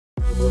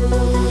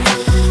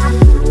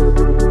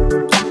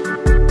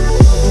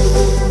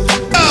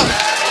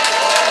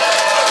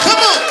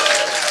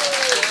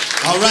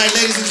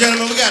Ladies and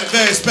gentlemen, we got a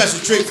very special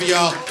treat for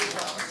y'all.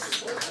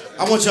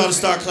 I want y'all to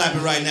start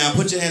clapping right now.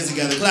 Put your hands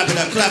together. Clap it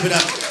up, clap it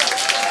up.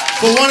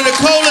 For one of the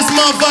coldest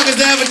motherfuckers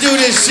to ever do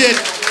this shit,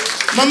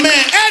 my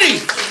man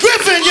Eddie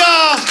Griffin,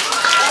 y'all.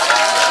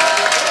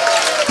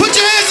 Put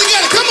your hands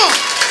together, come on.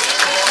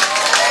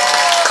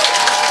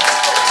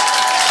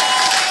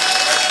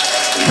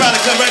 You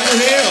probably come right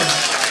through here.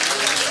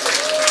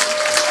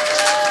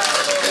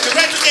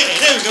 Right through there,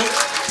 there we go.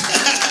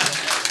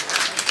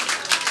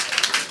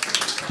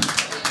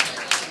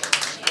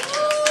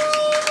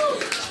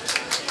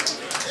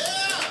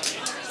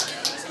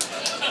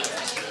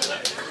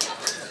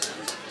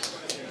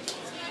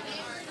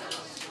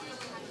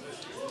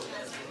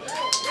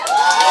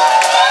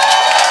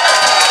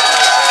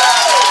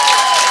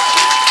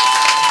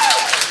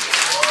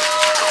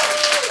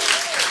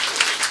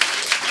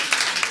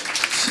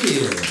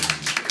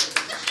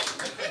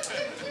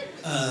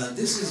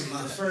 This is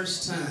my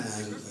first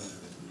time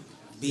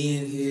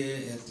being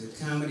here at the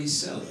Comedy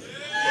Cellar.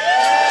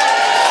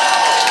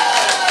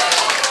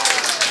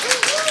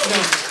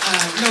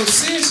 No,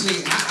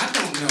 seriously, I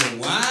don't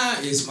know why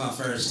it's my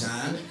first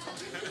time.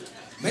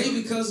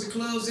 Maybe because the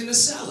club's in the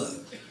cellar.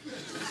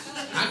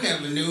 I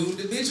never knew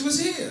the bitch was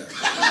here.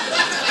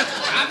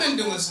 I've been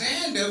doing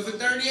stand-up for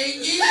 38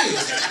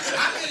 years.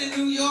 I've been in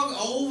New York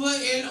over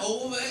and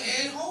over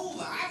and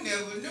over. I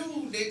never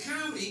knew that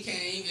comedy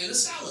came in a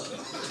cellar.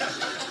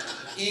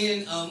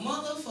 In a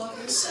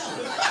motherfucking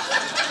cellar.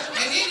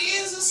 And it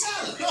is a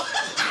cellar.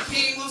 I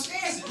came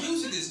upstairs, the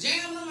music is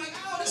jamming. I'm like,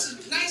 oh, this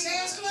is a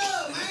nice-ass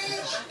club, man.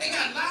 They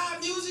got live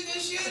music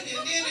and shit.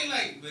 And then they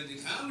like, but the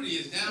comedy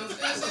is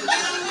downstairs. And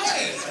down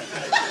there.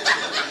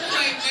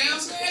 Like,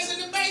 downstairs in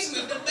the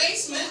basement. The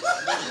basement,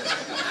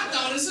 I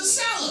thought it's a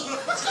cellar.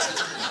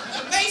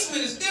 The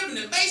basement is different.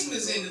 The basement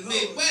is in the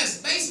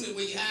Midwest. The basement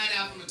where you hide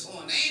out from a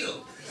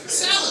tornado.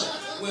 Cellar,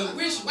 where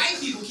rich white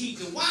people keep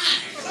the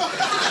wine.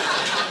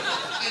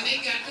 And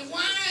they got the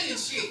wine and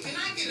shit. Can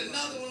I get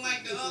another one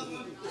like the other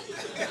one?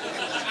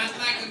 I'd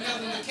like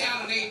another one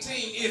count on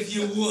 18, if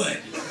you would.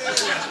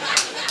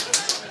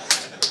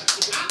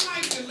 I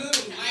like the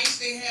little lights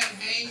they have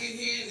hanging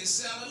here in the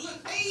cellar.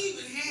 Look, they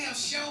even have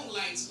show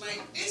lights. Like,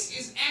 this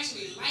is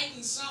actually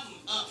lighting something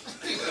up. What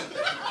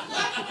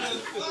the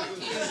fuck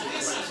is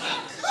this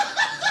about?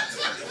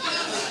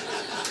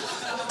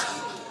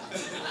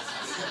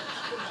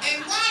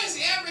 And why does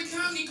every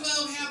comedy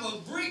club have a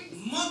brick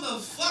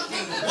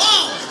motherfucking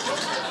wall?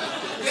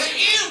 The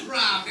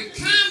Improv, the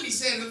Comedy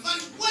Cellar, the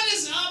funny. What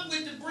is up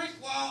with the brick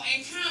wall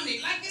and comedy?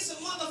 Like it's a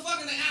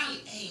motherfucker in the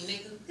alley. Hey,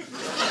 nigga.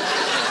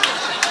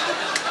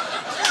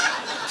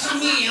 Come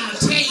here, I'm gonna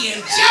tell you a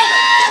joke.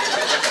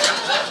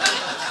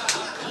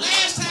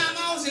 Last time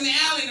I was in the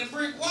alley in the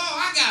brick wall,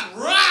 I got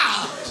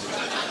robbed.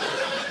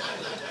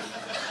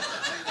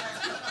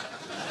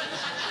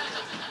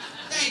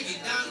 Thank you,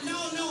 Don.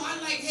 No, I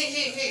like,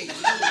 hey.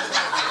 I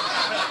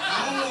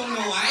don't want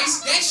no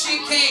ice. That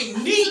shit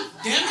came neat,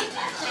 damn it.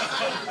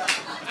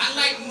 I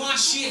like my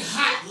shit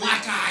hot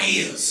like I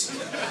is.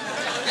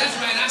 That's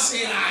right, I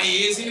said I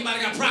is.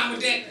 Anybody got a problem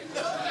with that?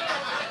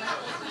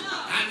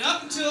 And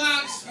up until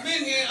I've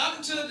been here, up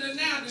until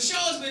now, the show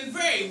has been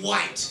very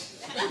white.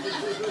 I'm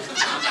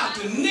about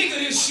to nigger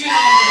this shit all the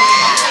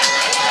way.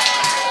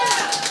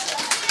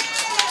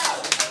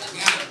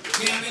 God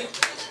damn it.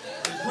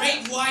 The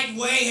great white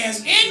way has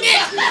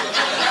ended.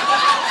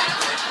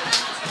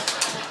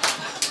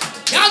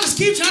 Y'all just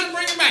keep trying to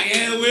bring it back.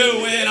 Yeah,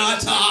 we'll win our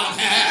top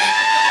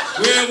hat.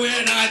 We'll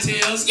win our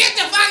tails. Get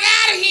the fuck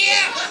out of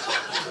here!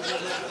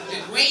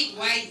 The great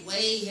white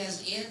way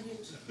has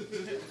ended.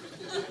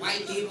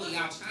 White people,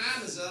 y'all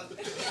time is up.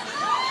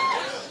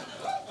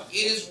 It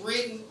is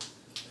written.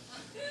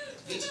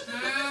 The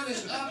time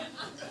is up.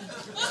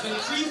 It's been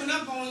creeping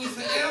up on you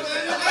forever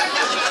and ever.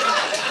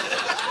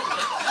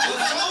 For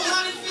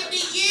 450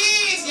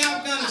 years,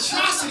 y'all done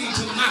atrocity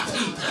to my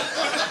people.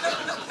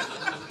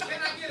 Can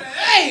I get an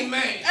amen?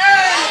 Amen!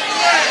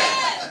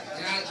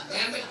 God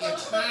damn it, your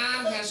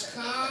time has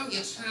come.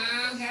 Your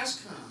time has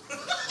come.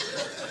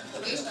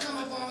 It's come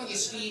upon you,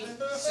 Stephen,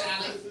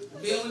 Sally,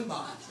 Bill, and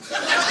Bob.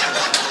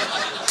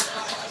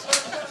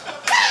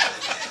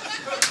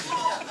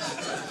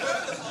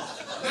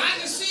 Now I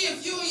can see a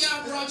few of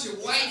y'all brought your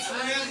white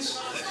friends.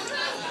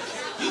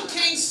 You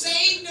can't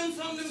save them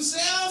from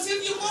themselves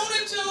if you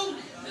wanted to.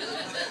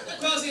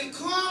 Because if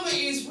karma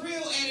is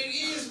real, and it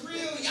is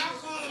real, y'all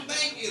karma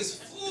bank is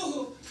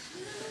full.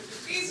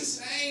 These are the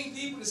same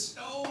people that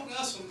stole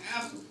us from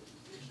Africa.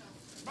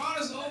 Brought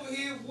us over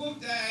here,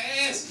 whooped our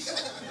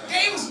asses.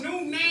 Gave us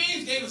new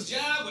names, gave us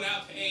jobs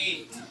without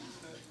pay.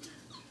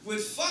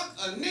 Would fuck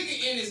a nigga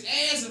in his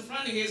ass in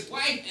front of his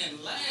wife and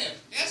laugh.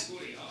 That's who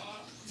they are.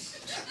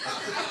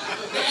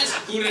 That's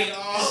who they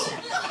are.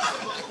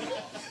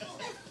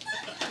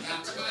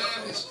 Y'all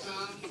time has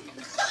come.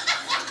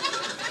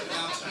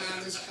 Y'all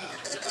time has come.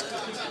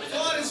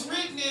 For it is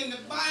written in the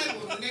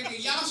Bible, nigga,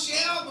 y'all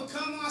shall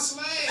become our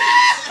slaves.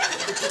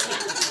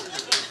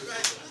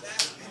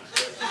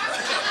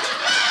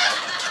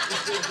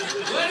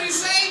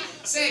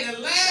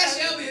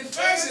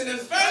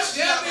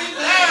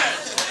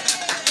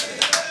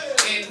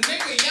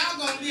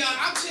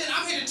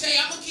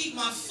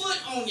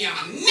 on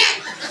y'all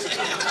neck.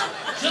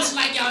 Just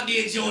like y'all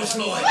did George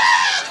Floyd.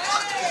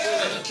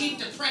 I'm gonna keep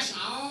the pressure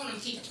on,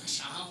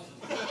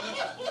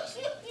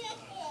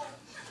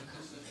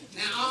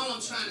 Now, all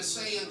I'm trying to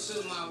say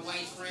unto my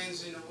white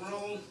friends in the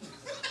room,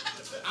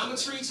 I'm gonna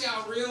treat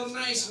y'all real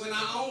nice when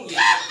I own y'all.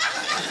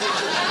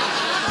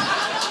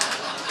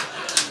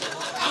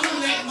 I'm gonna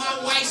let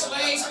my white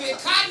slaves spit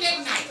cotton at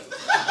night.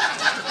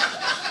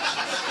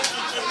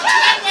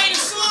 That way the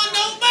sun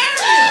don't burn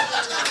you.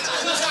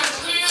 Because I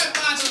care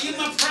about you, you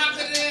my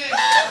property.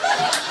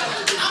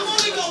 I'm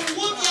only gonna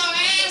whoop your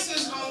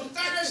asses on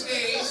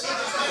Thursdays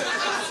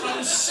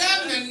from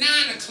 7 to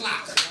 9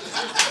 o'clock.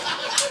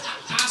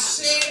 I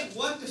said,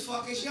 what the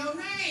fuck is your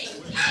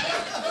name?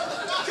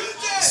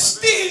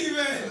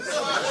 Steven!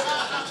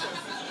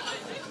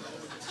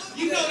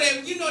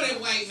 You know that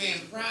white man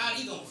proud,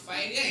 he gonna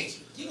fight it, ain't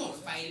you? You gonna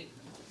fight it.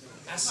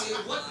 I said,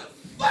 what the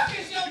fuck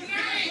is your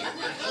name?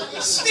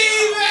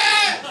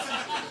 Steven!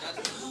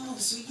 Oh,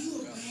 so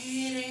you a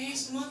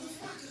badass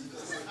motherfucker.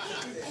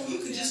 Oh, you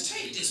can just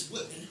take this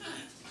whipping,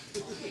 huh?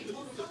 Okay,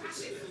 motherfucker, I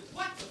said,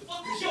 what the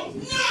fuck is your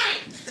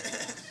name?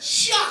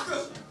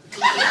 Shaka!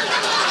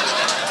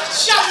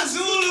 Shaka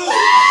Zulu!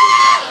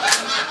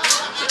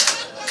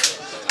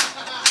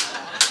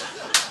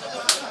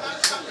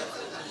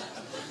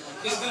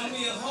 It's gonna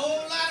be a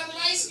whole lot of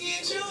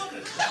light-skinned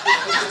children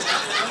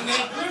on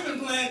that Griffin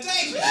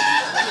plantation.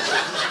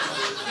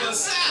 Yo,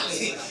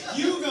 Sally,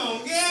 you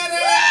gonna get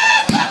it?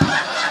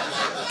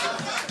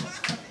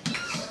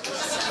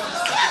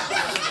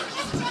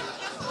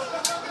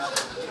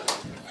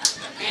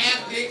 Half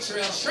Dick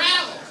Trail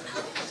travel.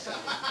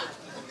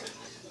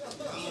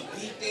 I'm gonna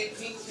beat that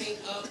pink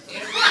up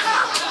every day.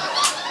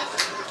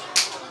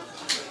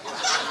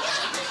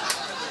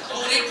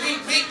 Oh, that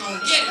pink gonna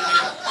get it, man.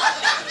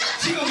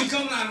 She gonna be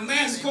coming out of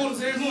massive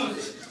quarters every morning.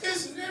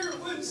 This nigga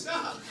wouldn't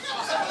stop.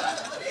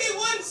 He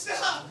wouldn't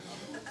stop.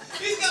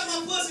 He's got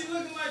my pussy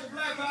looking like a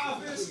black power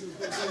fish.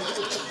 Looks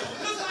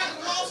like a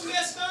wasp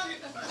nest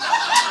nugget.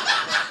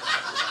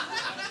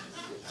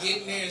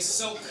 Getting there and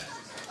soak.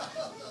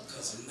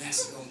 Cause the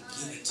master gonna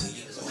give it to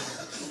you.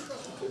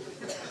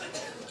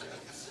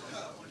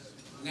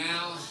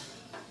 Now,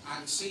 I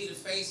can see the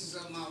faces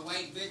of my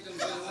white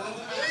victims in the room.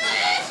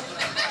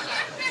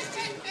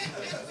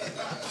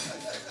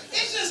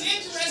 It's just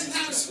interesting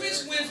how the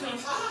switch went from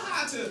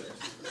ha-ha to...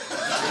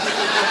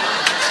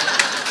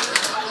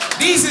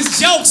 These is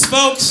jokes,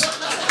 folks.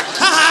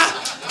 Ha-ha.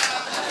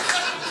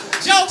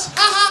 Jokes.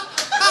 Ha-ha.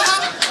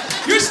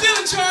 Ha-ha. You're still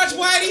in charge,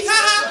 Whitey.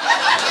 Ha-ha.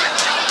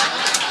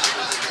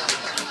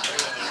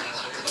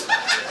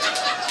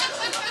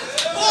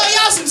 Boy,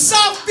 y'all some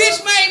soft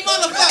bitch-made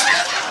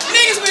motherfuckers.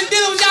 Niggas been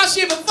dealing with y'all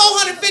shit for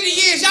 450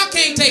 years. Y'all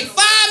can't take 5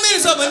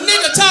 minutes of a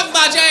nigga talking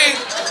about your ass.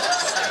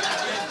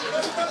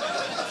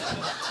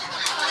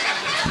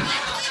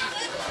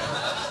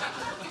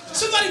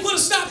 Somebody put a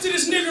stop to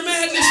this nigger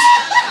madness.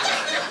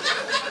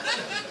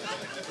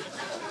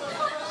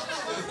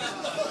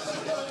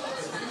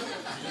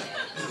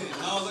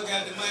 Oh, look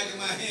at the mic in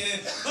my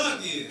hand.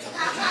 Fuck you.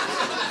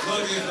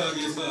 Fuck you, fuck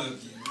you,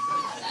 fuck you.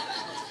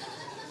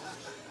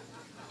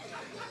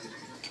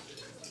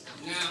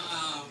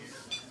 Now,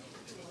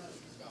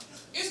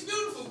 it's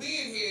beautiful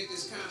being here at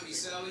this Comedy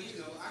Cellar. You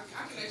know, I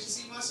can actually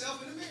see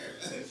myself in the mirror.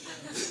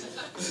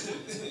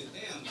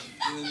 Damn,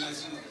 really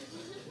nice one.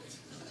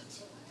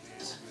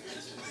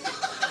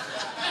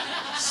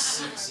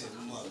 Sexy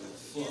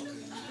motherfucker.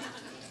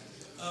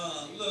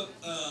 Look,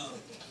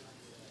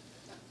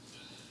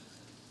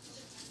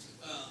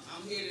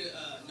 I'm here to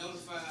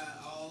notify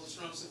all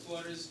Trump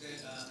supporters that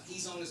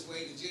he's on his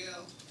way to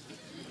jail.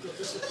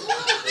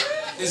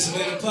 This has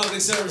been a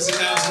public service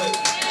announcement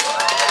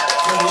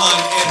from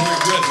one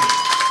Edward Griffin.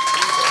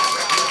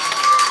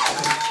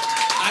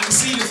 I can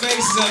see the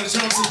faces of the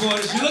Trump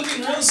supporters. You're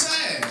looking real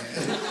sad.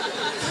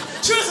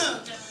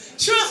 Trump,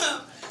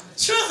 Trump,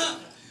 Trump,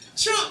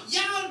 Trump.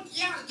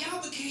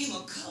 Y'all became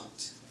a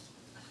cult.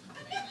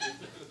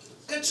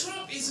 That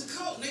Trump is a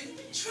cult, nigga.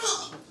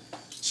 Trump,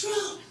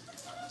 Trump,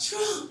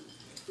 Trump,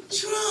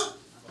 Trump.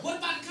 What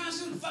about the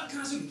Constitution? Fuck the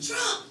Constitution.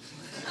 Trump,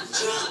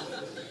 Trump.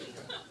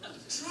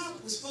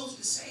 Trump was supposed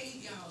to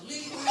save y'all.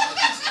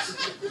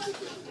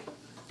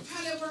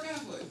 How'd that work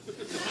out for you?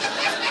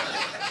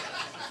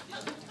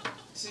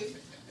 See?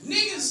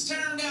 Niggas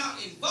turned out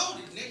and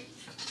voted, nigga,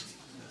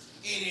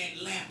 in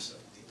Atlanta.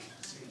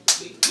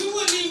 See? We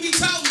wouldn't even be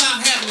talking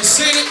about having the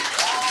Senate,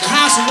 the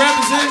House of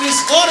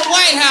Representatives, or the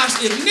White House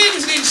if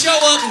niggas didn't show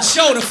up and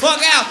show the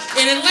fuck out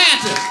in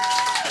Atlanta.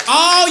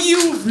 All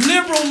you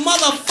liberal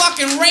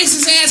motherfucking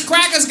racist ass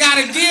crackers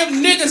gotta give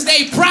niggas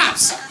they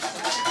props.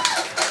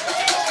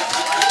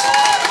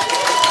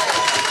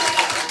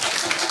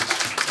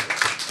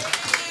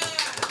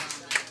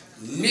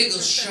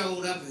 Niggas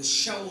showed up and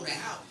showed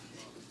out.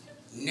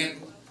 Nigga.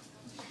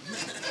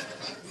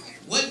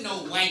 Wasn't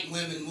no white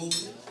women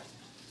movement.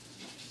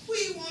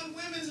 We want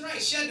women's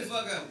rights. Shut the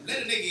fuck up. Let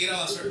a nigga get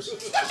ours first.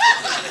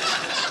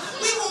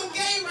 We want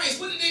gay rights.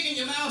 Put a nigga in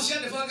your mouth.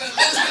 Shut the fuck up.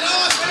 Let us get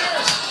ours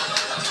first.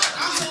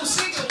 I'm so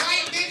sick of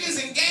white niggas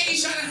and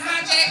gays trying to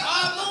hijack all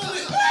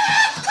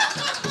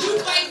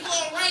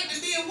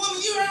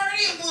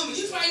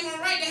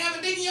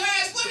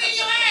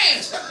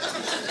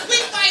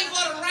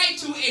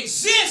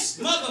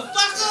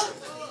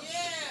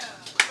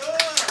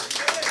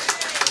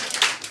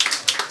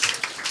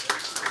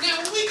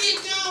we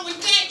get done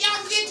with that,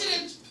 y'all get to the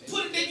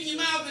put a dick in your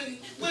mouth and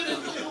with a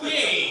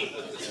yeah.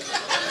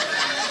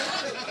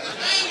 I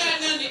ain't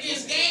got nothing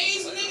against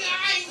gays, nigga. I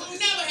ain't gonna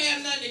never have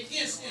nothing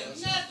against them.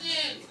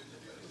 Nothing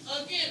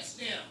against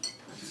them.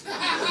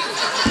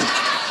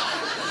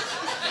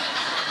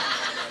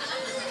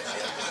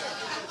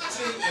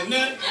 See, nothing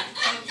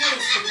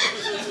against them.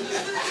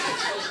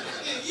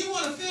 If you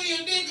want to fill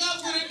your dick up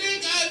with a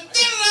dick, fill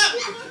it up.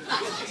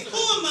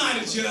 Who am I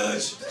to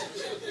judge?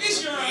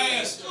 It's your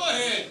ass. Go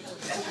ahead.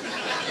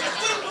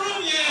 Put a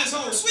broom in your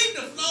asshole. Sweep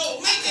the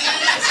floor. Make it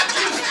ass.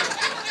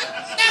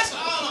 That's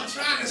all I'm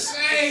trying to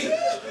say.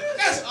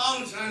 That's all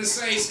I'm trying to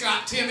say,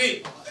 Scott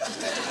Timmy.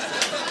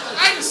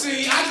 I can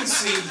see, yeah.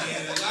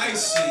 I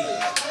see.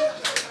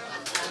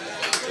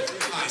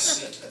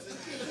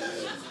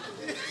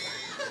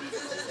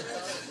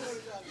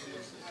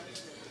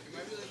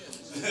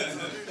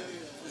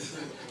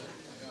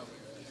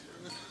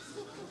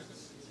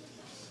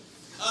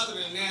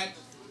 Other than that,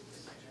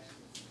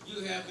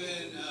 you have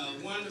been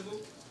wonderful.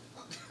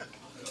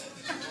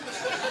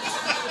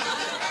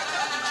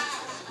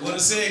 What a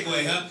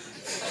segue, huh?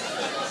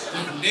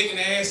 From dick and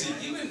ass,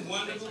 you've been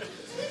wonderful.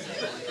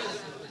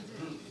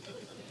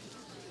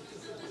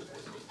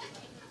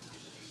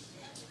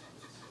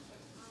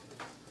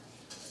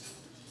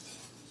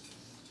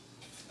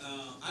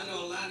 I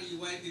know a lot of you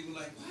white people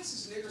like, why is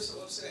this nigger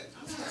so upset?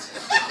 I'm not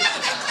upset.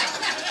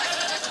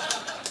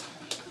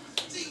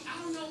 See, I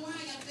don't know why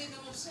y'all think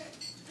I'm upset.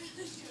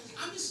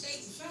 I'm just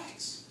stating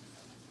facts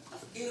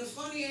in a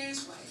funny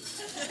ass way.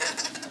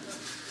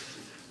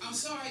 I'm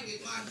sorry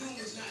that my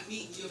humor's not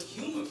meeting your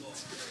humor book.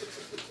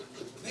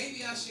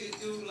 Maybe I should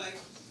do like,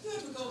 you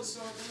ever go to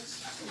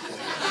Starbucks?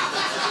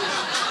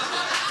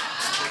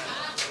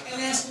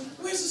 And ask them,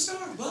 where's the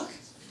Starbucks?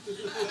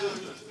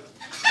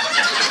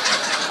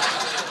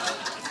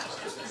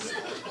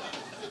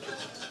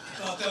 I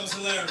thought that was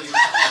hilarious.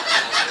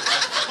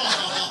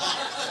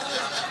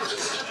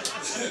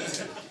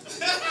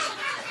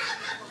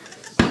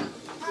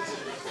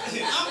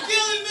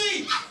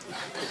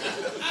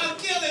 I'm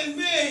killing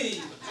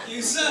me,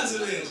 you sons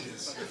of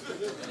bitches.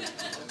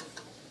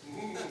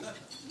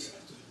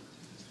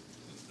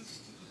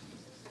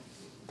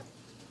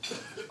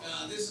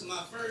 This is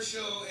my first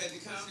show at the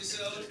Comedy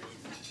Cellar.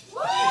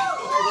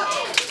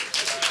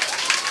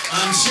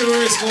 I'm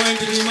sure it's going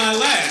to be my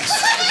last.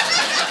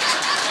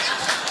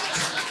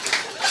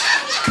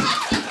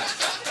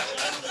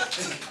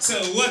 So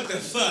what the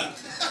fuck?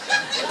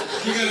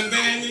 You gonna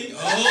ban me?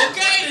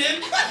 Okay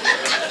then. I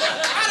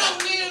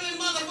don't live in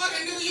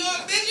motherfucking New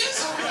York, bitches.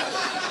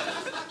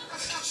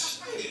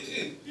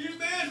 Shit. You're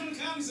banned from the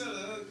Comedy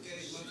Cellar. Okay,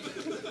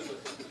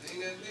 motherfucker.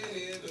 Ain't nothing in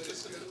here, but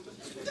it's cool.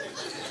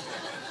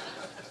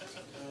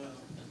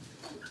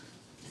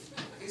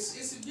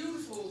 It's a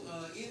beautiful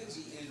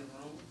energy in the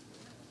room.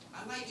 I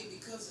like it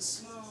because it's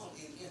small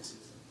and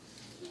intimate.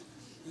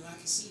 You know, I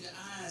can see the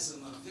eyes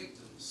of my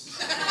victims.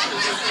 You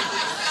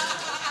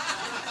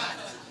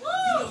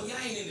know,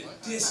 y'all ain't in the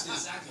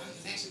distance. I can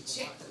actually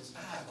check those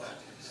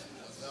eyeballs.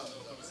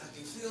 I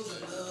can feel the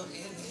love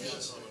and the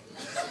hatred.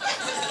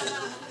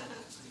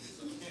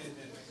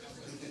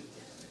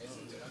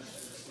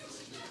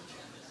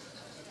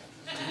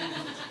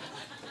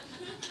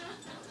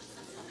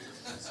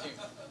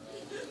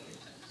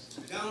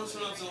 Donald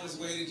Trump's on his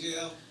way to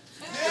jail.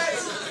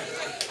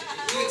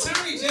 The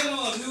Attorney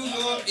General of New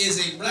York is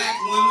a black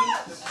woman.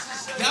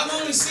 Y'all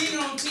only seen her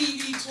on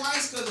TV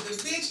twice because the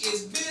bitch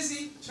is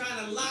busy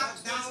trying to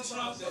lock Donald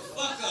Trump the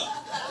fuck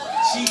up.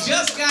 She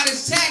just got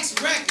his tax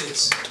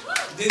records.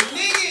 The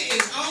nigga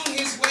is on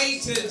his way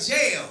to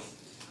jail.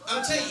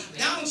 I'm telling you,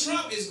 Donald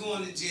Trump is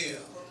going to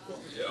jail.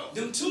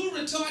 Them two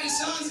retarded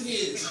sons of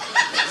his is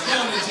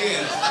going to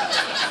jail.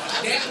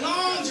 That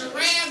long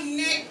giraffe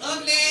neck,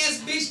 ugly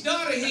ass bitch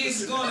daughter of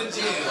his is going to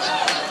jail.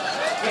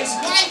 His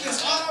wife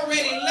has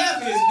already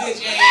left his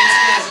bitch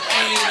ass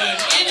because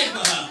ain't in it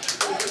for her.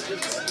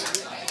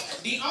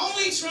 The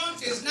only Trump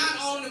that's not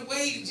on the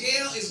way to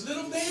jail is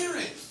Little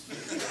Baron.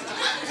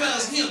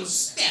 Because him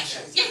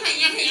special.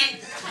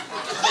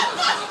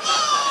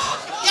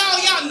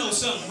 Y'all know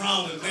something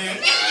wrong with Baron.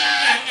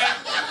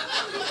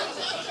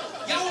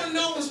 Y'all want to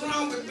know what's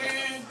wrong with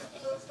Baron?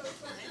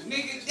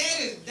 Nigga, that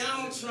is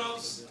Donald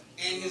Trump's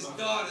and his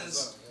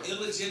daughter's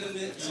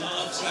illegitimate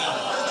love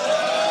child.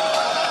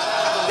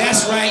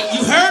 That's right.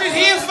 You heard it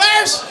here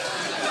first.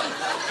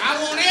 I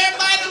want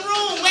everybody in the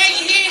room where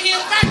you hear it here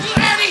first. You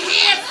heard it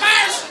here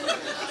first.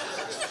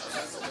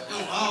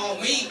 Oh,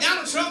 me.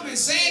 Donald Trump been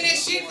saying that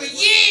shit for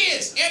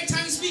years. Every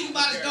time he speaks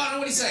about his daughter,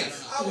 what he say?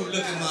 Oh,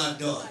 look at my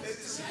daughter.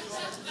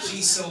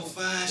 She's so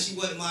fine. She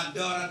wasn't my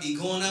daughter. I'd be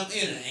going up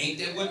in her. Ain't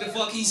that what the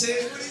fuck he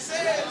said?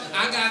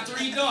 I got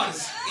 3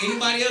 daughters.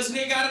 Anybody else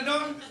nigga got a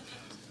daughter?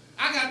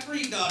 I got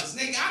 3 daughters.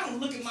 Nigga, I don't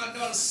look at my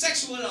daughter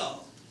sexual at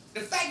all.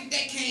 The fact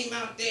that came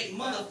out that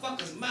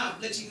motherfucker's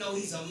mouth lets you know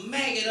he's a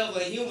maggot of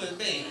a human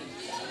being.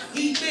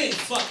 He been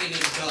fucking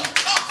his daughter.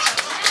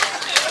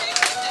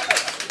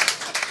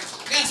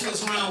 That's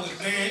what's wrong with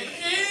man.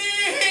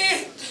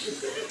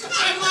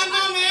 And my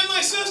mama and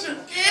my sister.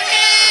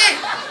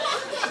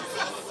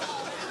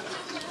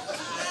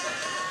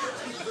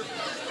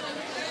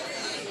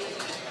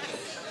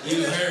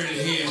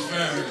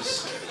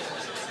 verse.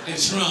 The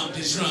Trump.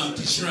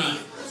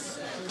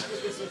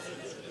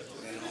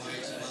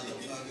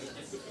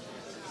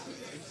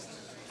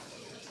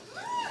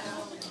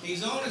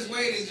 He's on his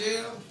way to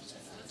jail,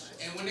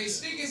 and when they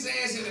stick his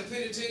ass in the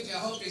penitentiary, I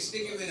hope they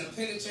stick him in a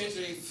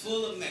penitentiary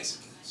full of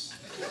Mexicans.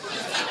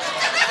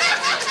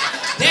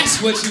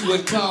 That's what you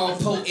would call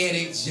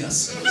poetic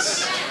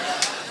justice.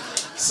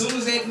 Soon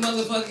as that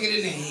motherfucker get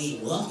in there, hey,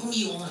 welcome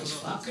you orange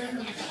fucker.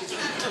 We're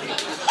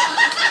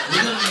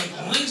gonna make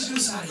orange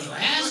juice out of your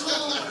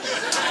asshole.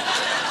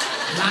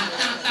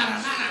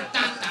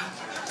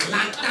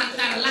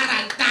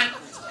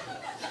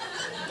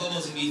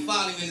 Supposed to be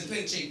following in the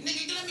penitentiary.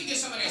 Nigga, let me get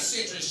some of that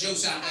citrus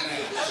juice out that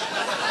ass.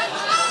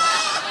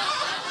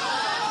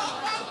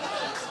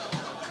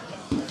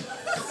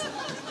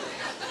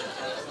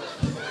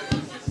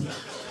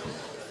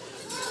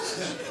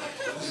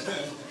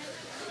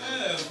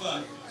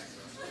 Fuck.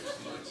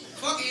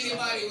 Fuck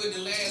anybody with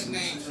the last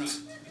name Trump.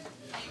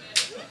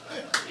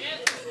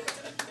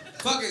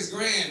 Fuck his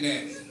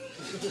granddaddy.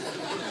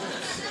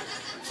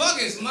 Fuck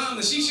his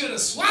mama. She should have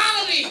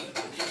swallowed him.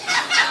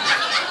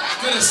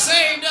 Could have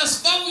saved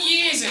us 4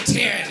 years of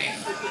tyranny.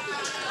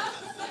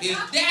 His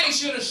daddy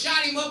should have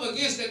shot him up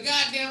against the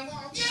goddamn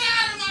wall. Get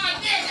out of my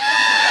dick!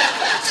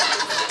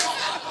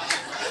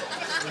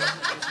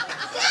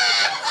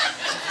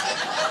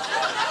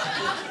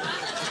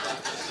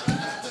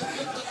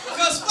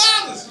 Because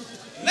fathers,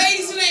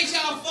 ladies, it ain't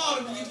y'all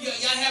fault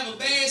if y'all have a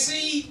bad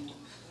seed.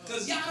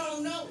 Because y'all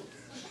don't know.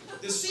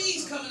 The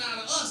seed's coming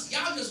out of us.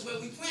 Y'all just where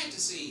we plant the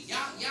seed.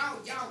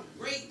 Y'all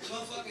great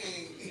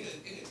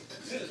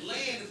motherfucking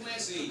land to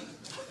plant seed.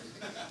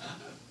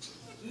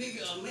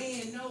 Nigga, a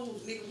man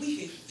knows, nigga, we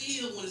can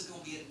feel when it's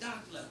gonna be a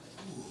dark level.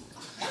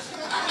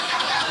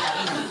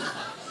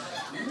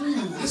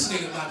 Ooh, this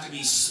nigga about to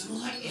be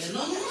smart in a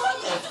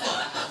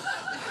motherfucker.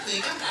 I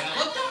think I have a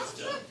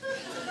doctor.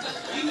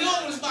 You know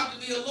when it's about to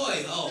be a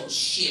lawyer. Oh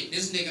shit,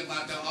 this nigga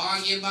about to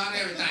argue about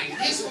everything.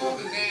 This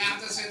woman there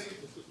after saying,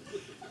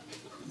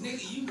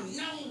 nigga, you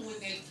know when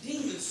that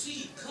demon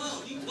seed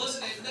comes, you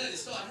busting that nut and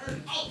start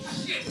hurting. Oh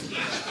shit.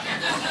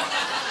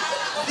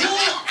 Pull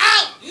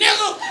out,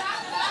 nigga!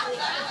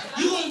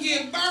 You gonna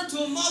give birth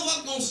to a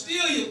motherfucker gonna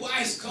steal your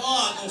wife's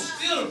car, gonna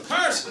steal the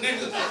purse,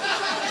 nigga.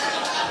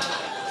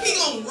 He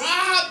gonna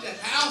rob the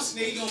house,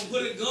 nigga. He gonna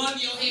put a gun in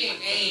your head.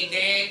 Hey,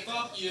 Dad,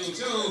 fuck you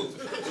too.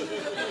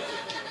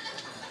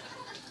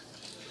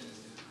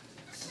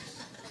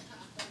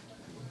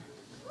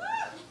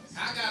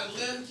 I got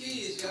 11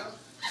 kids, y'all.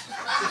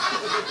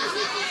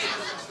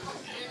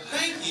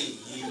 Thank you,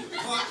 you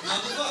fuck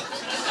motherfucker.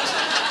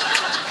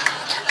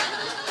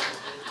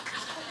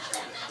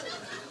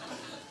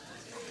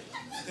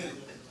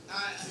 I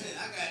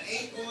got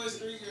 8 boys,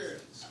 3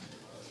 girls.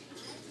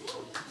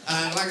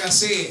 Like I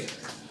said,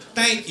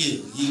 thank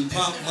you, you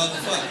punk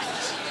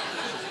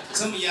motherfuckers.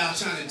 Some of y'all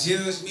trying to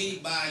judge me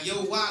by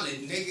your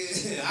wallet,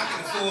 nigga. I can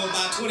afford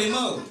about 20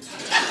 more.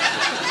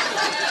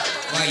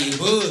 Why you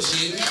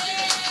bullshitting?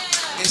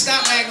 And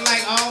stop acting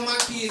like all my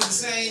kids the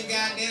same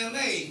goddamn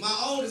age. My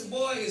oldest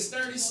boy is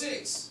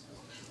 36.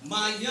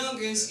 My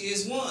youngest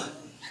is 1.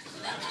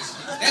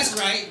 That's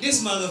right,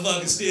 this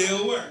motherfucker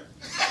still work.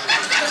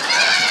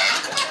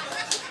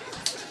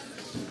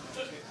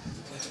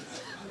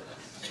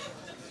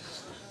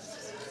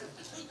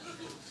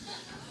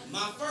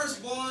 My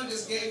firstborn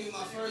just gave me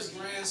my first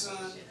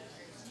grandson.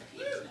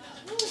 Yeah.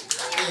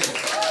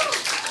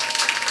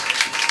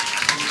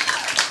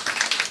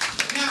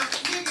 Now,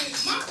 nigga,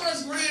 my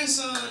first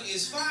grandson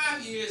is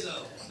 5 years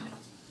old.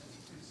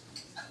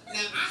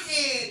 Now, I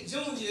had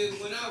Junior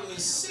when I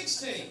was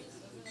 16.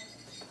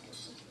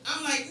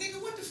 I'm like,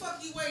 nigga, what the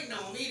fuck you waiting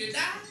on? Me to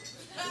die?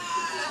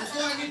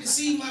 Before I get to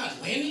see my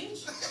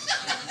lineage?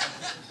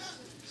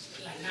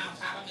 Like, now,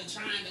 Pop, I've been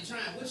trying.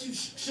 What you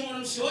showing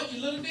them short, you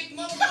little big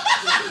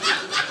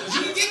motherfucker?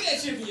 You didn't get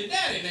that shit from your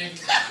daddy, nigga.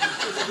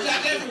 You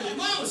got that from your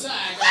mama's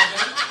side,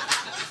 goddamn.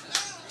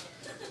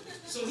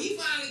 So he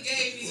finally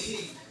gave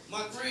me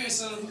my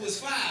grandson who was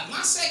 5.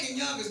 My second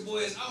youngest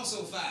boy is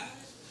also 5.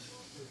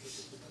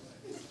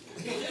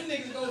 Them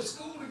niggas go to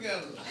school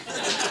together.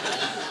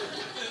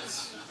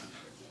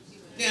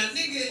 Now,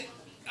 nigga,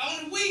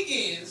 on the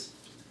weekends,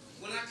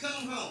 when I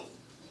come home,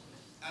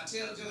 I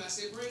tell John, I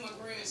said, bring my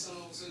grandson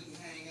over so he can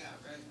hang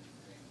out, right?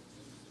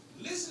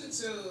 Listening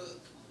to,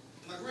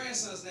 my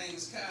grandson's name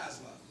is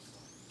Cosmo.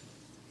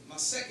 My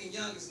second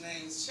youngest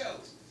name is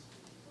Chosen.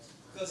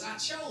 Because I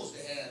chose to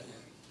have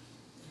him.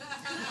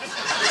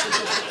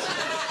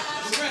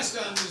 The rest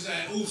of them was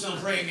like, oops, I'm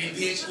pregnant,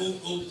 bitch.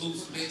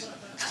 Oops, bitch.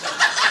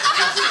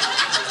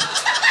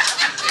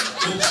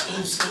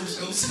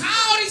 Oops.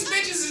 How all these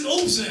bitches is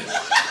oopsing?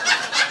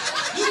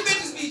 You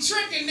bitches be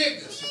tricking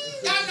niggas.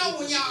 Y'all know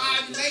when y'all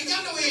ovulate,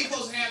 y'all know we ain't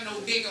supposed to have no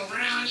dick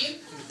around you.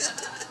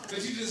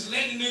 But you just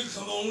let the nigga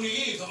come on in.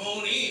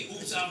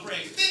 Oops, I'm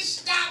pregnant.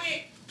 Bitch, stop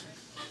it.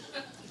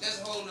 That's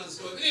a whole nother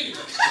story. But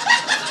anyway.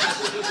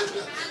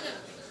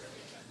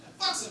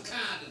 Fuck some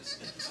condoms.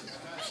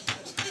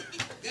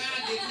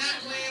 God did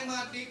not plan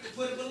my dick to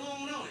put a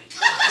balloon on it.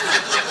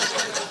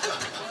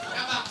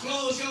 How about close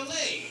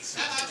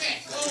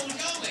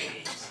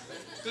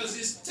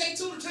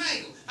two to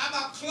tango. How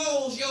about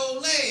close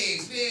your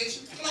legs,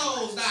 bitch?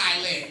 Close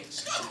thy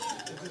legs.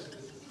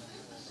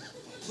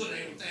 Put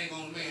everything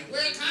on the man.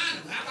 Wear a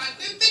condom. How about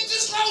this? Bitch,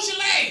 just close your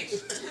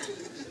legs.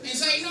 And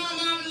say, you know, I'm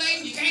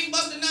ovulating. You can't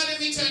bust a nut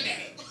in me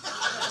today.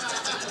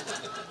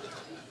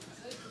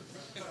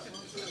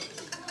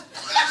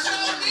 I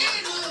sure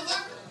did,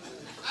 motherfucker.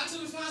 I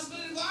took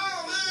responsibility for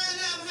all mine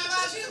now. How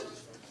about you?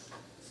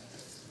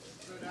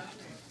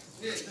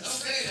 Yeah,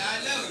 okay,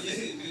 I know.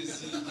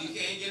 You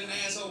can't get an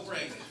asshole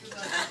pregnant.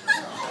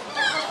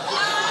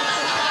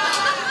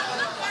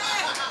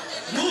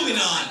 Moving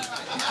on.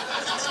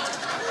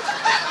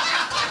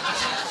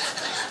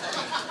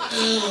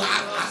 Ooh, I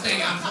think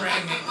I'm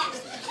pregnant.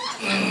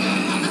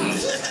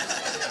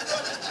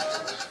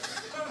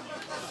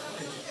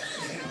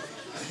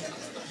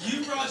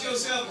 You brought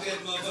yourself to that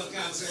motherfucking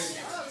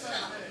conversation.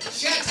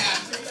 Shut up.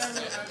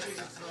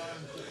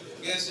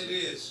 Yes, it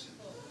is.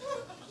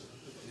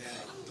 Yeah.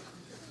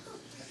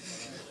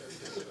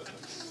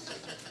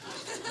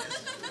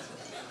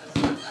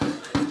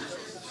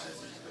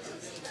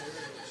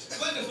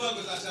 What the fuck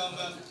was I talking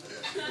about?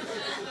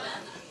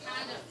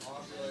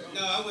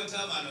 No, I wasn't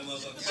talking about no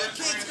motherfucker. Your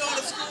kids go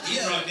to school. He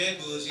brought that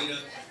bullshit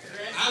up.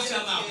 I was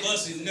talking about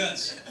busting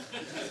nuts.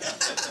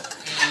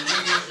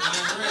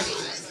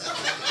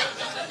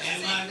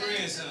 And my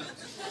grandson.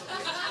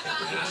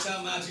 And I was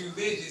talking about you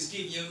bitches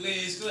keeping your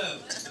legs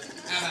closed.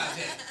 How about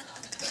that?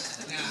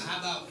 Now, how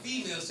about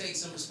females take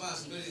some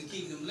responsibility in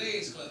keeping them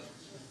legs closed?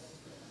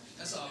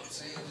 That's all I'm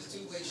saying. It's a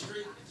two-way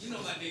street. You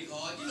know my dick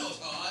hard. You know it's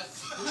hard.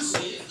 You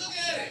see it. Look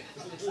at it.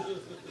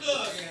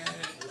 Look at it.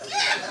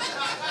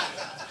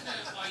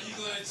 Are you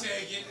going to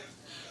take it?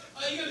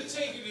 Are you going to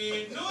take it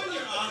in knowing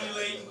you're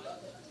ovulating?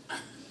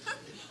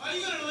 Are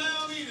you going to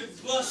allow me to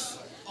bust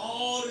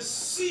all the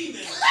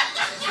semen?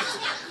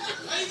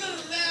 Are you going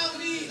to allow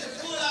me to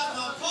pull out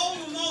my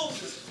pole of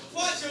Moses,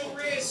 watch your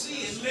Red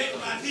Sea, and let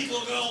my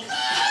people go?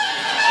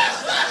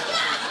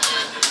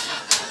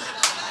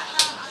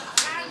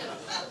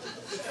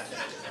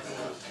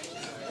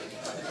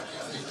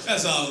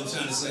 That's all I'm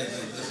trying to say,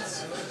 man.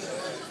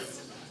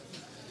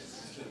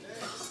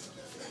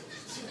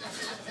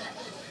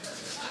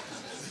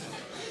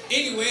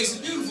 Anyway, it's a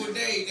beautiful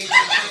day.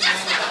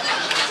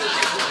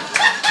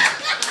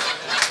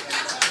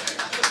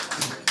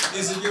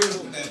 It's a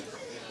beautiful day.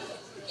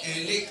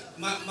 And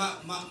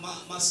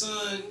my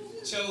son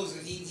chose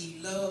it. He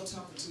loved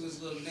talking to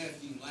his little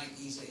nephew. Like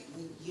he said,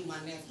 you my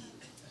nephew.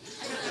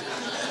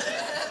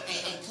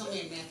 Hey, come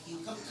here, nephew.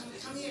 Come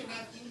here,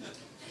 nephew.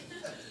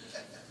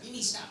 You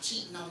need to stop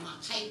cheating on my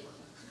paper.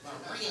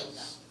 For real,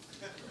 though.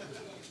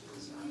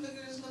 So I'm looking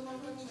at this little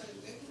motherfucker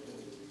like,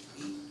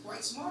 he's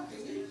quite smart,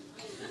 isn't he?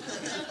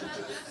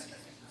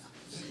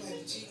 He's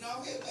like cheating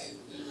on his paper.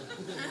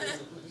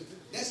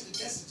 That's the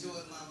joy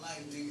of my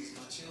life, niggas,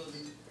 my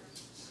children.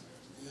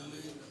 You know what I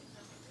mean?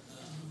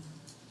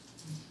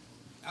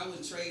 I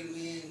wouldn't trade them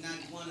in,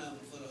 not one of them,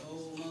 for the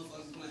whole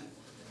motherfucking planet.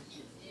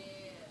 Yeah.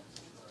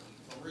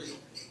 For real.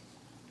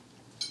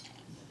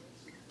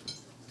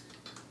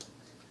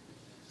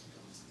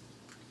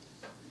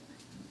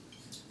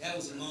 That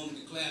was a moment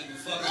to clap and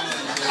fuck on.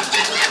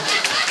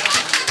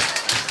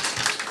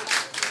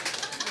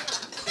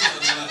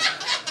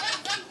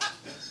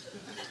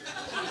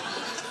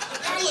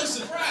 I look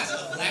surprised. A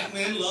black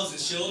man loves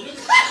his children.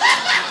 It's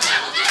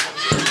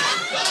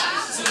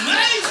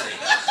amazing.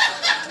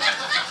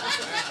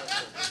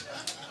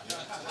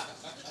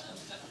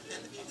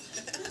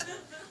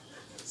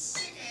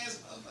 Sick ass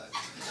motherfucker.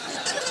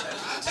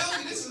 I told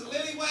you this is a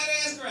lily white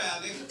ass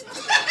crowd, nigga.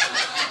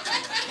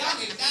 Y'all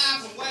can die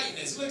from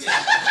whiteness. Look at it.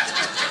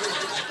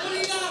 What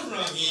did he die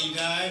from? He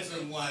died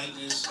from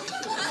whiteness.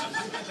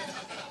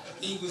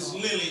 He was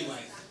lily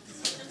white.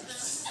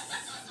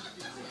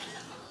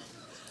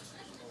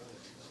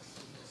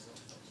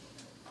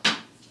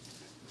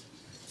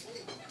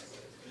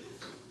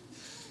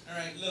 All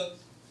right, look.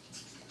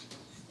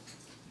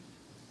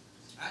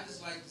 I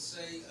just like to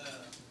say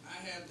I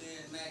have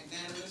been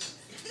magnanimous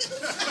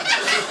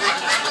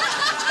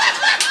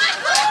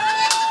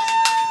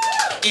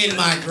in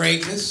my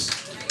greatness.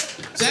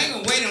 So I ain't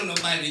gonna wait on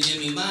nobody to give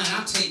me mine.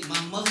 I'll take my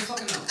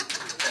motherfucking own.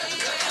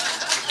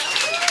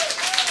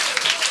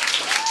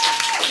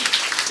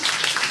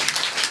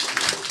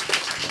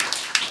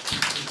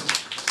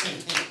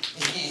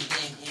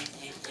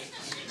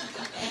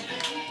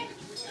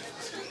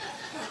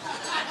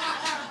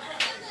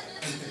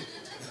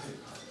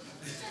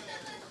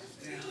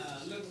 Now,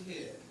 look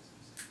here.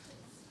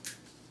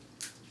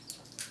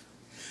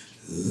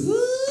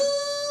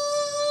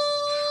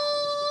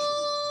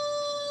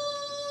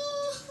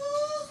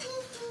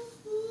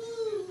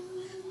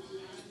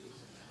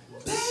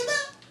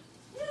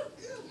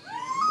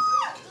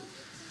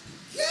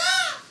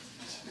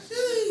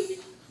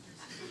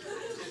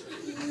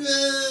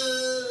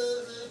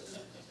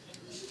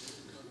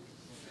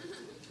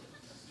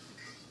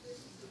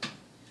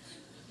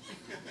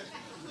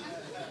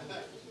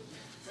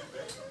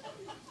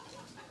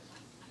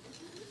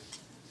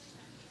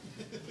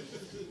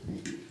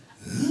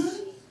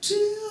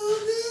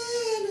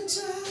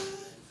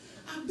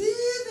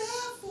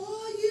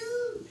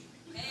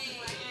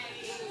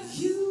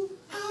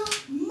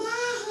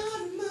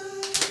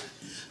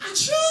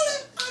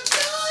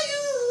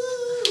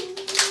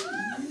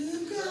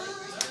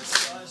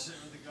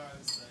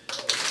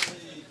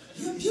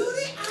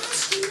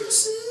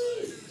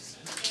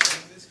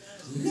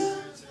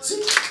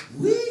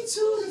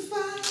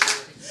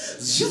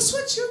 just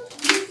what you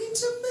mean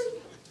to me.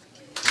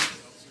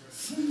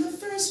 From the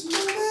first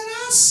moment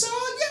I saw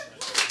you,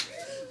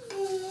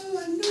 oh,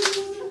 I knew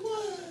you were the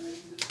one.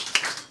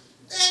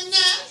 And I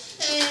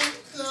had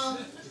come.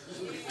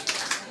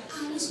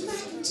 I was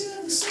knocking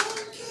till the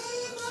sun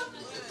came up,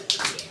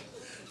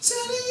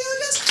 telling you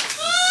just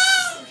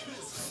how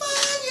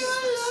fine you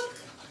look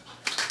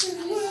in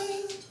the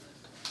world.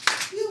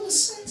 You were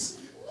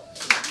sexy.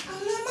 I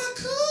love my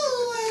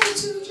cool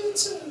attitude you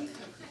took.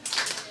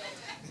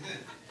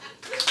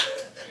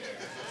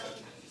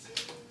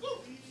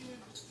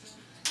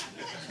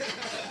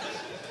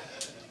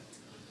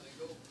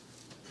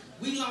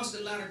 We lost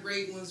a lot of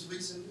great ones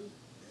recently.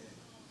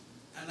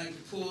 I'd like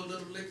to pour a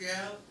little liquor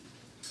out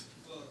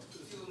for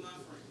a few of my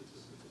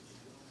friends.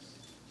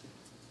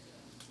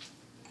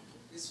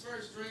 This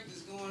first drink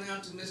is going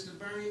out to Mr.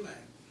 Bernie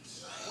Mac.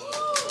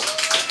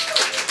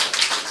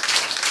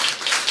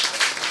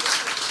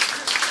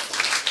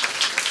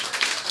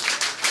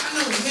 I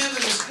know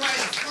heaven is quite a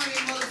funny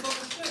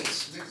motherfucking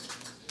place,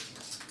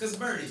 nigga. Cause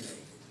Bernie made it.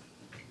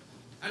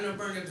 I know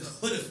Bernie,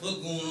 what the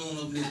fuck going on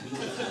up in this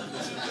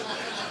motherfucker?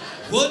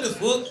 What the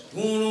fuck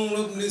going on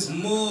up in this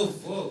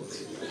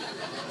motherfucker?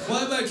 Why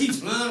everybody keep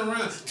flying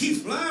around?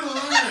 Keep flying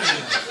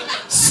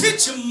around.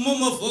 Sit your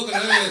motherfucking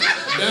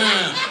ass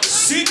down.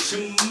 Sit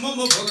your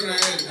motherfucking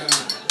ass down.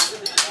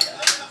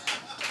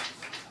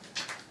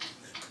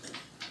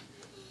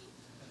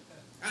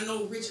 I know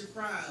Richard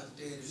Pryor up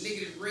there, the nigga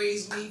that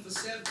raised me for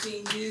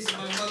 17 years in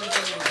my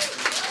motherfucking life.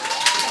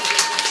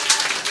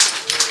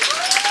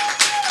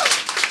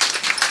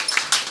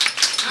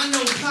 I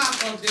know Pop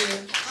up there.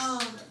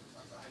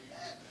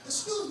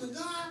 Excuse me,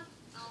 God.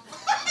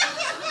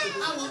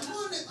 I was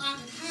wondering if I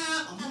could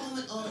have a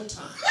moment of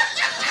time.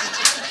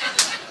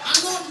 I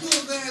know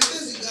you're a very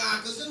busy guy,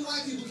 because them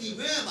white people keep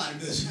everybody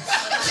busy.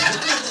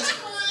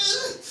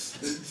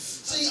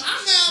 See, I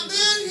have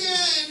been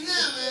here in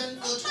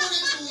heaven for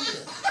 22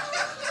 years.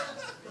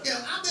 Yeah,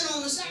 I've been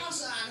on the south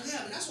side of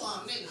heaven. That's why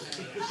I'm niggas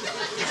hang. You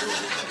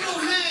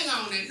don't hang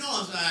on that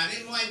north side.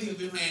 Them white people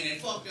be playing that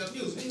fucked up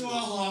music. Somebody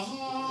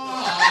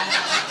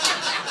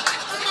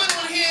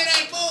want to hear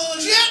that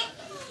bullshit?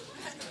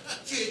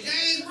 Shit,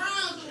 James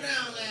Brown threw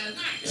down last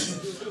night.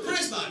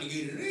 Prince about to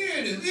get it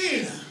in and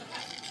in.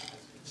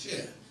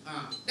 Shit.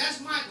 That's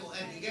Michael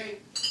at the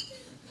gate.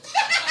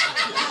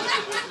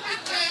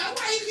 Man,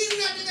 why you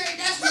keeping at the gate?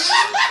 That's him.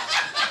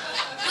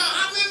 No,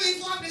 I remember he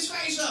fucked his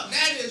face up.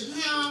 That is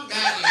him.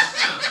 That is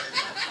him.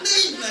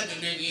 Please let the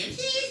nigga in.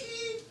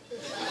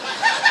 I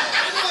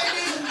know he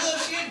did some good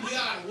shit. We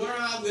are the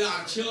world. We are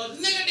the children.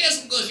 Nigga did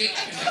some good shit.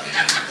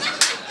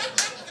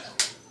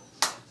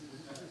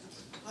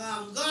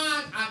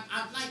 God,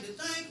 I'd like to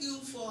thank you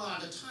for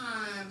the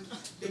time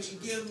that you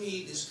give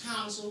me this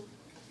counsel.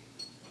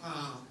 I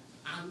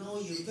know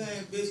you're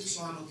very busy,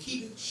 so I'm going to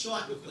keep it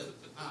short and quick.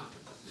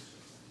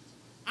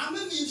 I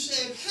remember you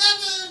said,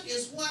 heaven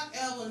is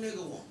whatever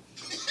nigga wants.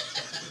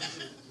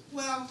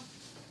 Well,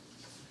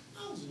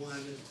 I was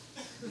wondering,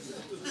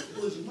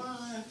 would you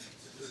mind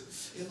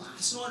if I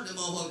snorted them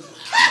motherfuckers?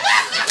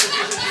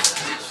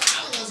 I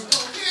wasn't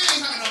going to carry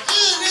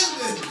this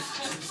business.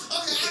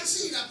 Okay, I can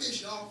see that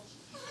pissed you off.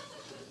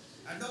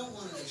 I don't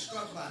want to get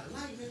struck by the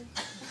lightning. If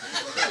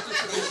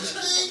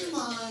you change your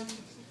mind,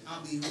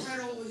 I'll be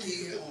right over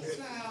here on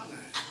cloud 9.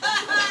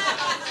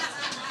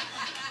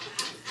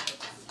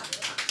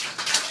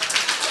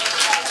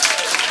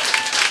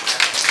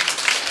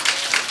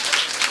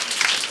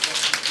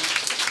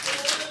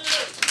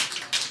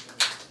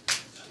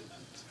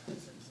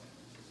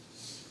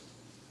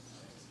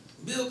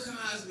 Bill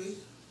Cosby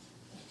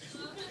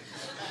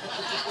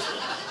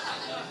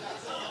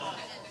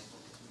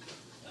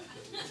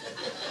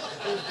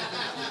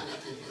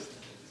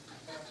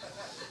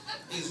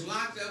is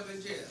locked up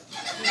in jail.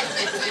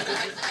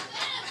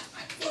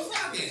 For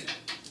fucking.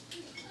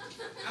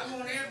 I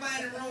want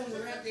everybody in the room to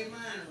wrap their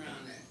mind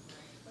around that.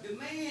 The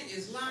man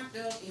is locked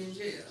up in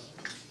jail.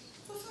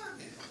 For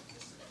fucking.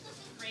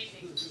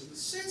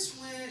 Since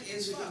when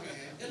is fucking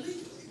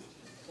illegal?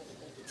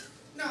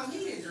 No, he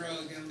didn't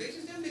drug them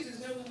bitches. Them bitches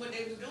knew what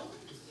they was doing.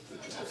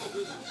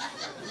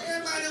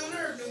 Everybody on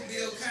earth knew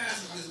Bill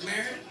Cosby was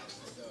married.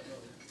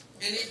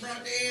 And they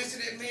brought their ass to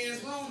that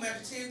man's room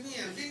after 10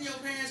 p.m. Didn't your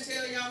parents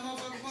tell y'all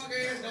motherfucking punk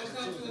ass don't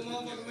come to a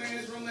motherfucking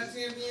man's room at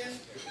 10 p.m.?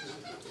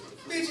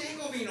 Bitch, ain't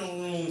gonna be no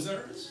room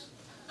service.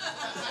 Ain't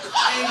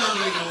gonna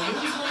be no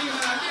room. It's gonna be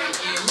how I think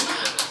it.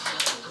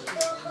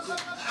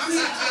 I'm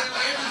here to tell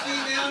every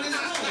female in this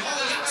room.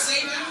 Oh, y'all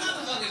saving the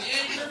motherfucking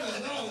Eddie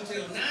Griffin's room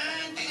till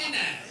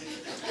 9:59.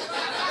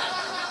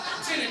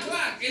 10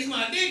 o'clock, it's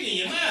my dick in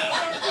your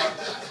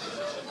mouth.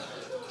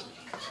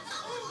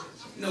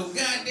 No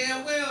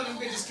goddamn well them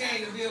bitches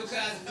came to Bill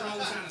Cosby's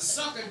room trying to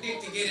suck a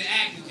dick to get an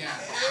acting job.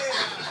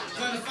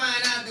 Trying to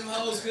find out them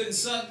hoes couldn't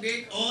suck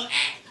dick or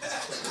act.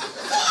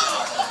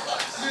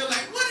 Bill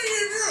like, what are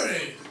you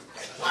doing?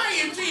 Why are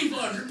your teeth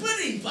under the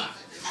pudding pot?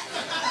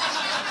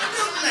 You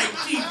look like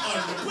teeth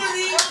under the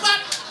pudding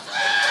pot.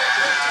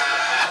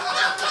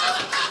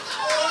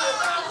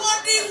 What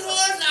these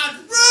hoes out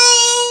the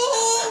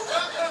room?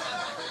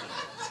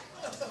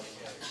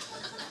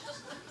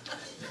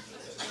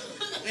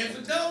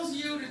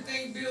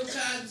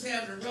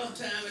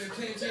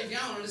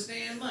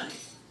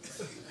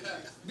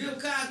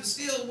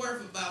 still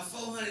worth about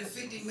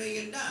 $450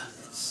 million.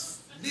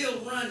 Bill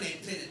run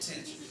that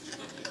penitentiary.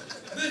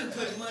 Bill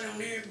put money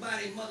on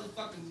everybody's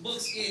motherfucking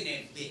books in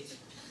that bitch.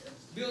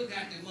 Bill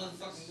got that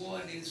motherfucking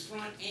water in his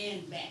front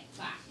and back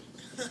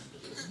pocket.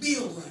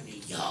 Bill run the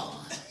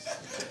yard.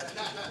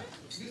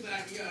 Bill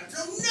out the yard.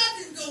 Don't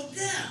nothing go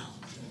down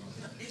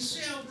in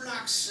cell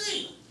block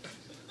C.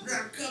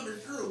 Not coming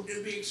through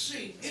the big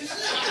C. It's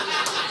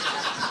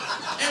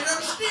and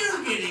I'm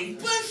still getting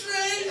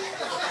pussy.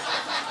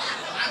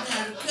 I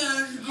got a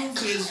conjugal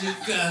visit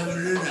coming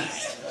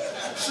tonight.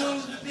 So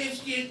the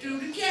bitch get through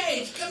the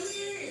cage. Come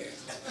here.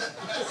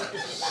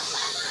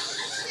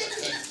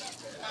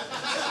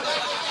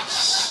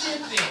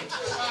 Sip it.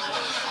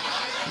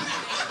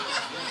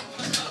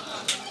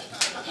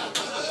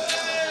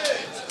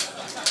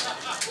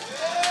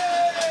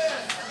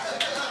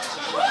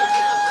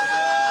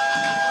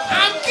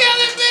 I'm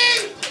killing me.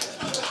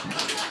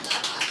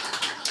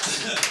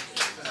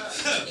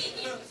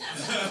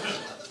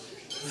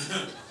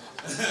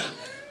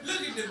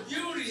 Look at the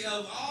beauty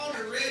of all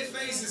the red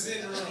faces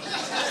in the room.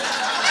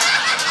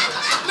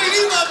 Look,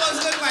 these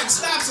motherfuckers look like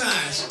stop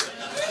signs.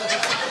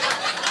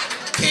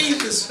 Can you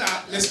just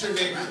stop, Mr.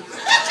 Nigger?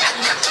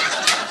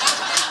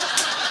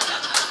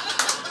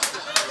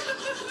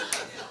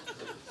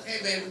 Hey,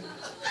 baby.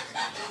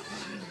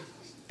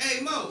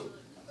 Hey, Mo.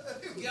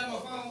 You got my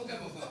phone? Who got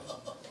my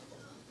phone?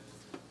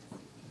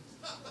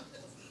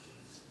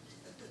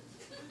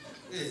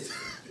 Yeah.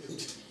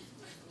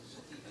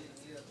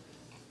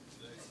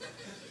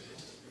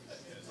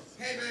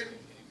 Hey, baby.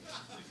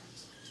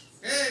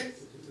 Hey.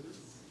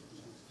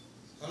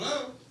 Hello?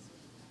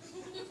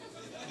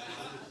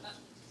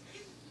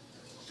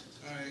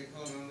 All right,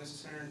 hold on. Let's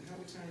turn. How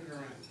we turn it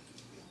around?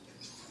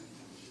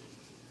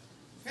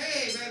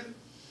 Hey, baby.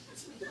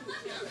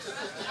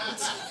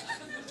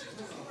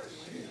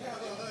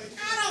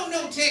 I don't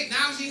know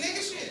technology,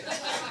 nigga. Shit.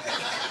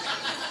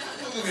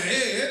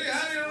 Hey, I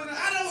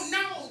don't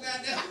know.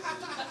 Goddamn.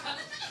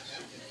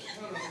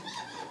 Hold on.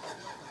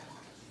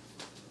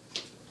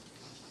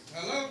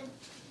 Hello?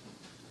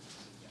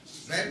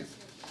 Baby?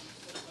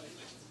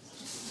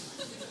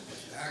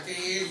 I can't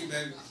hear you,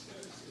 baby.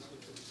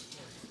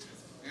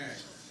 All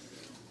right.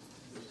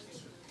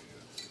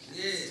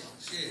 Yeah,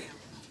 shit.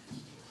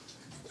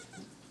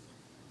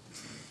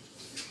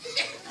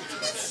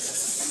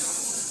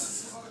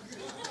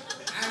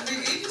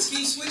 It just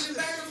keeps switching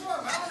back and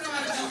forth. I don't know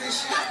how to do this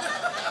shit. I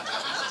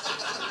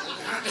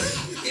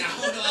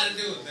don't know how to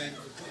do it, man.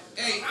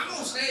 Hey, I'm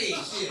on stage,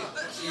 shit. If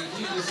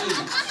you can see.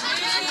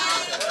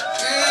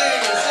 Hey,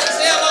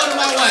 say hello to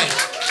my wife.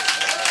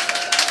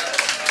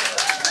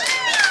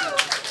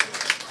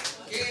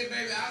 Yeah,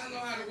 baby, I don't know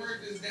how to work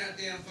this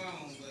goddamn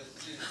phone, but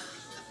shit.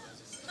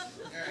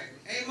 All right.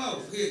 Hey, Mo,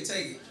 here,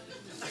 take it.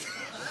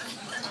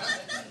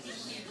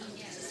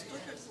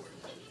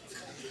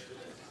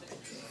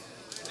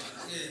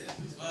 Yeah.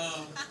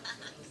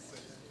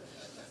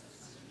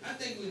 I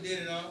think we did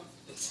it all.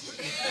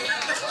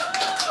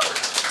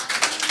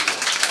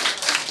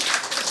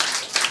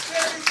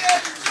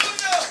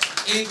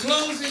 In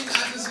closing,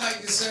 I just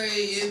like to say,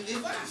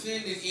 if I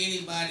offended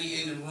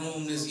anybody in the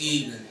room this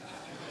evening,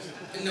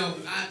 no,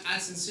 I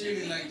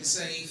sincerely like to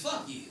say,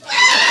 fuck you.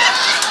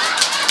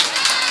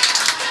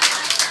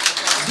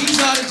 These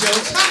are the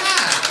jokes. Ha ha.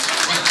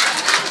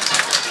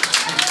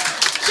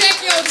 Check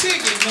your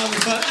ticket,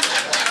 motherfucker.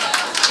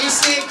 It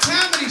said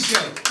comedy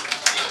show.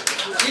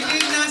 It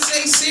did not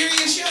say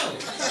serious show.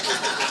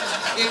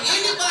 If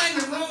anybody in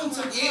the room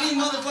took any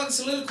motherfucking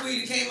soliloquy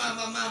that came out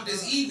of my mouth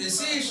this evening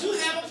serious, you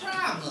have a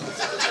problem.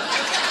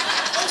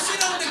 Go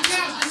sit on the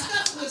couch,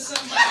 discuss with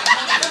somebody,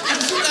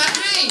 motherfucker, you got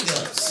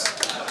hang-ups.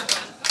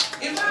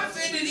 If I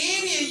offended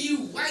any of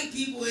you white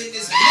people in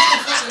this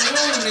motherfucking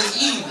room this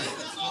evening,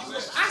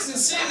 I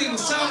sincerely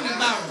was talking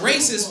about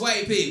racist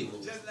white people.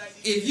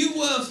 If you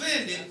were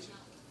offended,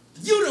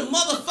 you the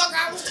motherfucker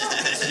I was talking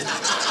to.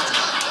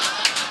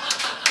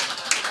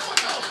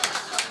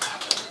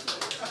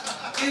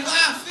 If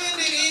I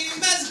offended any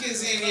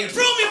Mexicans in here,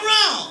 prove me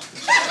wrong.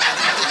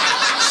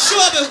 Show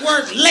up at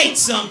work late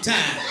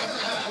sometime.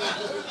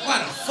 Why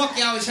the fuck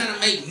y'all always trying to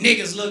make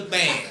niggas look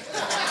bad?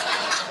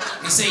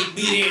 They say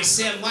be there at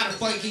 7. Why the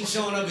fuck you keep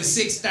showing up at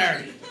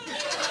 6:30?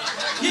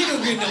 You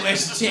don't get no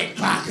extra check,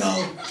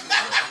 Paco.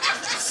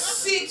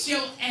 Sit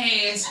your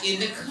ass in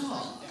the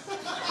car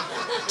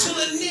till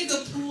a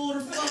nigga pull the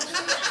fuck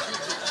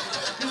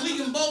up. And we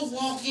can both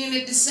walk in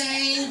at the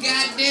same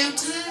goddamn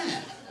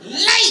time.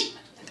 Late!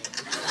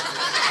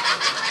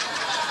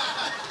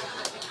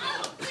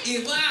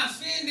 If I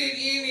offended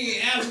any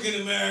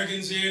African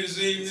Americans here this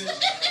evening,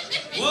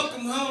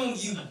 welcome home,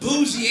 you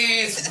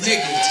bougie ass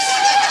niggas.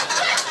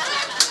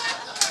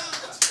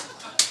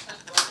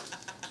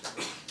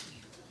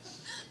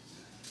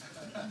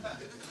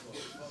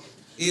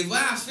 If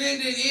I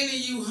offended any of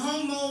you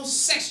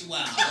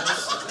homosexuals,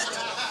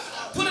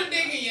 put a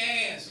dick in your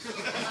ass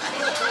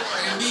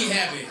and be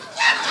happy.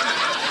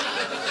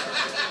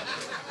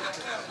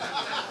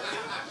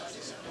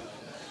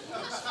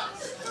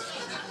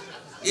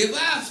 If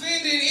I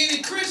offended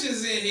any Christian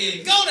Christians in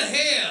here, go to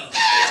hell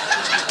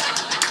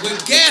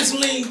with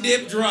gasoline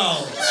dip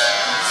draws.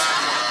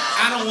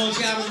 I don't want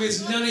y'all to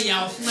miss none of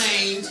y'all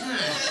flame time.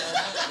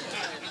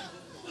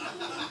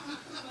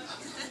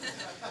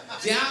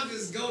 Y'all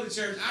just go to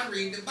church. I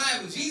read the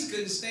Bible. Jesus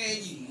couldn't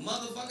stand you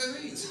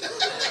motherfuckers either.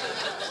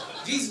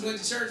 Jesus went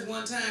to church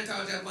one time,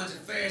 called y'all a bunch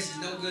of Pharisees,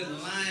 no good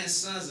lying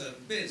sons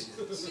of bitches.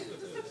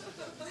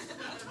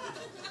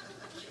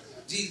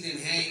 Jesus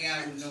didn't hang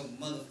out with no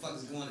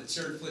motherfuckers going to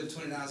church, putting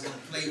 $20 on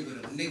a plate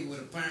with a nigga with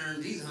a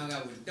perm. Jesus hung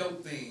out with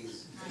dope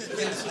fiends.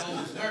 That's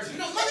almost worse. You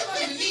know,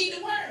 motherfuckers need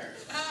the word.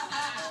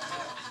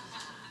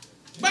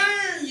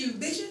 Burn, you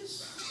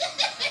bitches.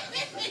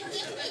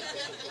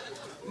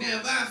 Now,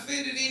 if I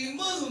offended any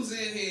Muslims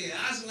in here,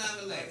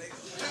 Assalamu alaikum.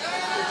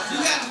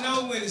 You got to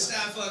know when to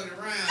stop fucking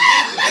around.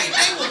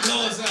 They will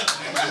blow us up.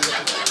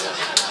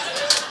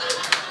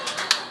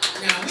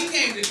 Now, we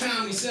came to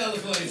Comedy Cellar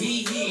for the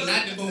he,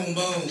 not the boom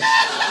boom.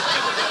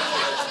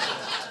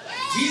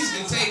 Jesus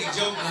can take a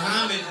joke,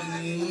 Muhammad,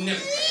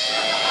 never.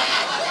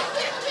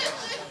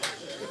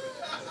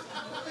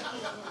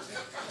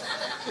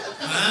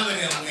 Muhammad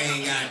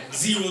ain't got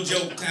zero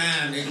joke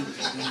time.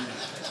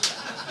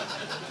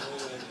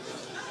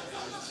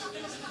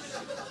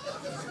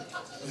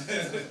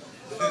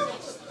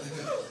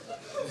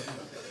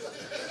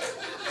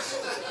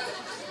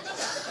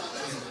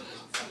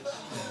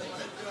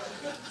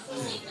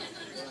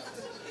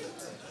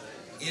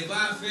 If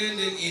I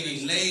offended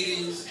any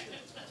ladies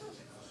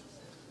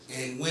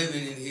and women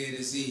in here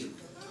this evening,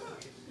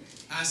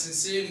 I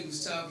sincerely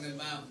was talking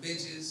about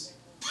bitches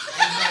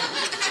and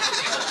hoes.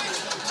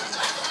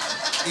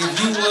 If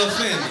you were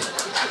offended,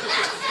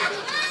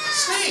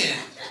 stand.